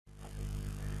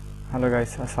Hello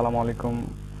guys, আসসালামু আলাইকুম।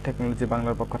 Technology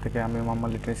বাংলার পক্ষ থেকে আমি মোহাম্মদ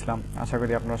লিটন ইসলাম। আশা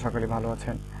করি আপনারা সকলে ভালো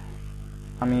আছেন।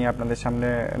 আমি আপনাদের সামনে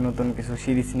নতুন কিছু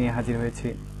সিরিজ নিয়ে হাজির হয়েছি।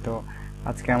 তো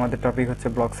আজকে আমাদের টপিক হচ্ছে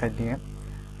ব্লগ সাইট নিয়ে।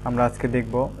 আমরা আজকে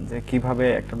দেখব যে কিভাবে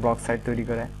একটা ব্লগ সাইট তৈরি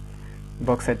করে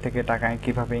ব্লগ সাইট থেকে টাকা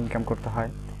কিভাবে ইনকাম করতে হয়,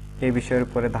 এই বিষয়ের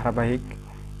উপরে ধারাবাহিক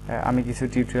আমি কিছু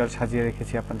টিউটোরিয়াল সাজিয়ে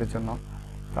রেখেছি আপনাদের জন্য।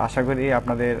 তো আশা করি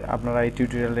আপনারা এই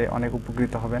টিউটোরিয়ালে অনেক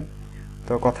উপকৃত হবেন।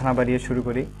 তো কথা না বাড়িয়ে শুরু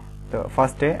করি। তো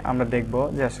ফার্স্টে আমরা দেখব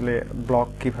যে আসলে ব্লগ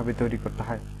কিভাবে তৈরি করতে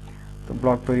হয়। তো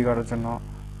ব্লগ তৈরি করার জন্য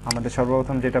আমাদের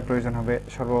সর্বপ্রথম যেটা প্রয়োজন হবে,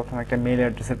 সর্বপ্রথম একটা মেইল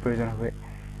অ্যাড্রেসের প্রয়োজন হবে।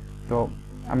 তো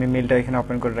আমি মেইলটা এখানে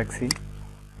ওপেন করে রাখছি।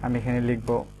 আমি এখানে লিখব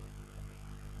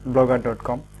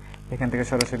blogger.com। এখান থেকে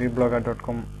সরাসরি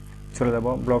blogger.com চলে যাব।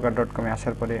 blogger.com এ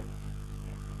আসার পরে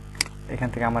এখান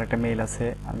থেকে আমার একটা মেইল আছে,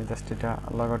 আমি জাস্ট এটা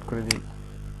লগ আউট করে দিই।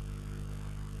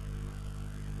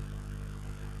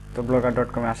 তো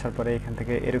blogger.com এ আসার পরে এখান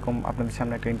থেকে এরকম আপনাদের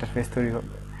সামনে একটা ইন্টারফেস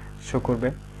শো করবে।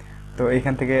 তো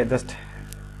এখান থেকে জাস্ট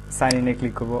সাইন ইনে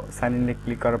ক্লিক করব। সাইন ইনে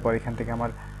ক্লিক করার পর এখান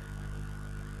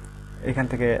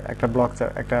থেকে একটা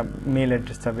একটা মেইল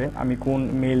অ্যাড্রেস যাবে। আমি কোন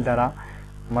মেইল দ্বারা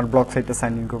আমার ব্লগ সাইটটা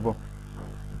সাইন ইন করব।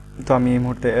 তো আমি এই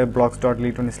মুহূর্তে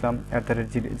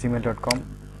blogs.litonislam@gmail.com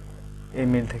এই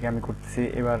মেইল থেকে আমি করতেছি।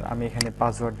 এবার আমি এখানে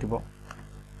পাসওয়ার্ড দিব।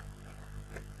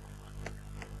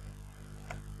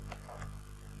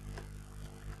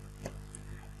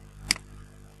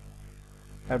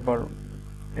 এরপর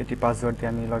এটি পাসওয়ার্ড দিয়ে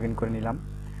আমি লগ ইন করে নিলাম।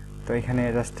 তো এখানে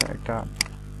জাস্ট একটা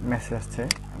মেসেজ আসছে,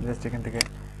 আমি জাস্ট এখান থেকে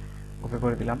ওকে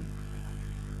করে দিলাম।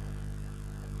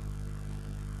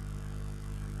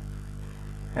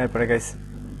 এরপরে গাইস,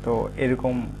 তো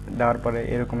এরকম দেওয়ার পরে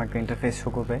এরকম একটা ইন্টারফেস শো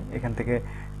করবে। এখান থেকে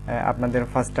আপনাদের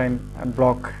ফার্স্ট টাইম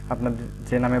ব্লগ, আপনাদের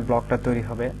যে নামে ব্লগটা তৈরি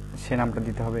হবে সে নামটা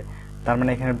দিতে হবে। তার মানে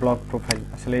এখানে ব্লগ প্রোফাইল,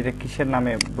 আসলে এটা কিসের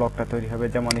নামে ব্লগটা তৈরি হবে,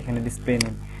 যেমন এখানে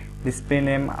ডিসপ্লে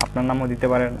নেম আপনার নামও দিতে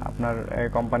পারেন, আপনার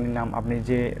কোম্পানির নাম, আপনি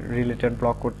যে রিলেটেড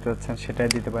ব্লগ করতে যাচ্ছেন সেটাই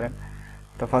দিতে পারেন।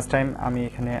 তো ফার্স্ট টাইম আমি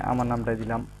এখানে আমার নামটা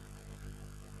দিলাম।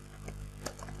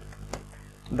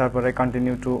 তারপরে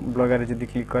কন্টিনিউ টু ব্লগারে যদি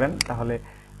ক্লিক করেন তাহলে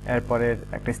এরপরের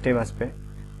একটা স্টেপ আসবে।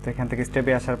 তো এখান থেকে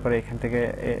স্টেপে আসার পরে এখান থেকে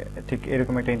ঠিক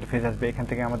এরকম একটা ইন্টারফেস আসবে। এখান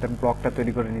থেকে আমাদের ব্লগটা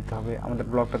তৈরি করে নিতে হবে। আমাদের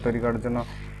ব্লগটা তৈরি করার জন্য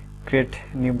ক্রিয়েট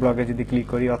নিউ ব্লগে যদি ক্লিক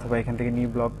করি, অথবা এখান থেকে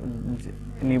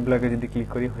নিউ ব্লগে যদি ক্লিক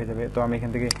করি হয়ে যাবে। তো আমি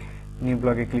এখান থেকে নিউ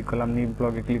ব্লগে ক্লিক করলাম। নিউ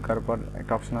ব্লগে ক্লিক করার পর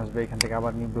একটা অপশন আসবে, এখান থেকে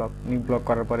আবার নিউ ব্লগ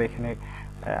করার পরে এখানে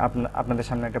আপনাদের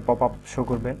সামনে একটা পপ আপ শো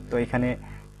করবে। তো এখানে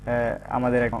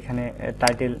আমাদের এখানে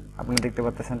টাইটেল আপনারা দেখতে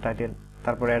পাচ্ছেন, টাইটেল,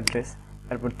 তারপর অ্যাড্রেস,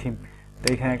 তারপর থিম। তো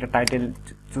এখানে একটা টাইটেল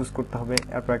চুজ করতে হবে,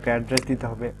 তারপর একটা অ্যাড্রেস দিতে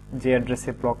হবে, যে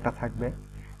অ্যাড্রেসে ব্লগটা থাকবে,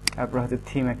 তারপর হচ্ছে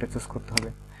থিম একটা চুজ করতে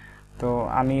হবে। তো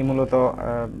আমি মূলত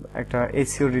একটা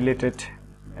এসইও রিলেটেড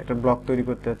একটা ব্লগ তৈরি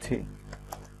করতে যাচ্ছি।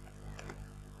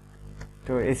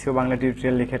 তো এসইও বাংলা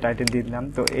টিউটোরিয়াল লিখে টাইটেল দিয়ে দিলাম।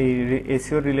 তো এই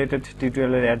এসইও রিলেটেড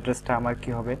টিউটোরিয়ালের অ্যাড্রেসটা আমার কি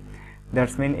হবে,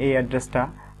 দ্যাটস মিন এই অ্যাড্রেসটা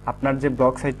আপনার যে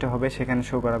ব্লগ সাইটটা হবে সেখানে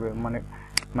শো করাবে।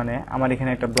 মানে আমার এখানে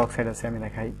একটা ব্লগ সাইট আছে, আমি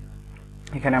দেখাই।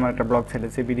 এখানে আমার একটা ব্লগ সাইট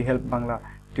আছে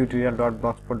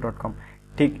bdhelpbanglatutorial.blogspot.com।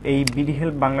 ঠিক এই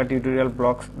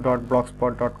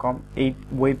bdhelpbanglatutorial.blogspot.com এই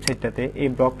ওয়েবসাইটটাতে, এই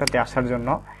ব্লগটাতে আসার জন্য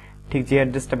ঠিক যে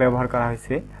অ্যাড্রেসটা ব্যবহার করা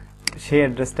হয়েছে সেই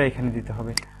অ্যাড্রেসটা এখানে দিতে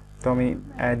হবে। তো আমি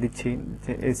দিচ্ছি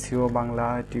যে এসইও বাংলা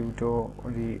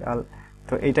টিউটোরিয়াল।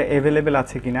 তো এটা অ্যাভেলেবেল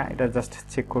আছে কিনা এটা জাস্ট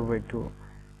চেক করব একটু।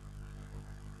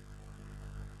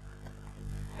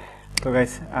 তো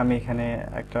গাইস, আমি এখানে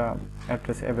একটা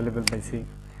অ্যাড্রেস অ্যাভেলেবেল পাইছি।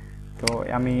 তো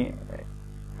আমি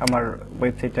আমার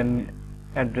ওয়েবসাইটটার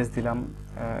অ্যাড্রেস দিলাম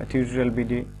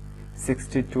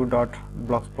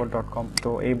tutorialbd62.blogspot.com। তো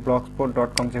এই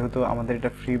blogspot.com যেহেতু আমাদের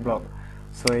এটা ফ্রি ব্লগ,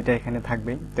 সো এটা এখানে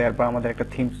থাকবেই। তো এরপর আমাদের একটা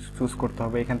থিম চুজ করতে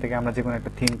হবে। এখান থেকে আমরা যে কোনো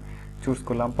একটা থিম চুজ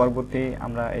করলাম, পরবর্তী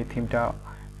আমরা এই থিমটা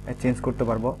চেঞ্জ করতে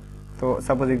পারবো। তো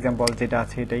সাপোজ এক্সাম্পল যেটা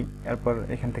আছে এটাই। এরপর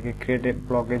এখান থেকে ক্রিয়েট এ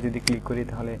ব্লগে যদি ক্লিক করি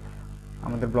তাহলে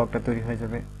আমাদের ব্লগটা তৈরি হয়ে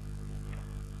যাবে।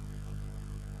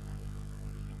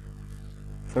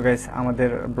 সো গাইস, আমাদের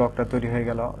ব্লগটা তৈরি হয়ে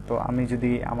গেল। তো আমি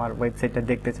যদি আমার ওয়েবসাইটটা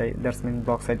দেখতে চাই, দ্যাটস মিন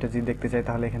ব্লগ সাইটটা যদি দেখতে চাই,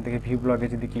 তাহলে এখান থেকে ভিউ ব্লগে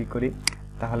যদি ক্লিক করি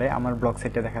তাহলে আমার ব্লগ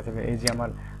সাইটটা দেখা যাবে। এই যে আমার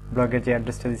ব্লগের যে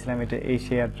অ্যাড্রেসটা দিয়েছিলাম এটা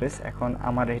সেই অ্যাড্রেস। এখন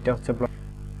আমার এটা হচ্ছে ব্লগ।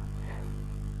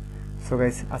 সো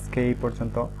গাইস, আজকে এই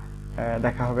পর্যন্ত।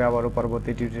 দেখা হবে আবারও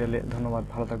পরবর্তী টিউটোরিয়ালে। ধন্যবাদ,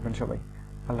 ভালো থাকবেন সবাই।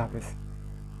 আল্লাহ হাফিজ।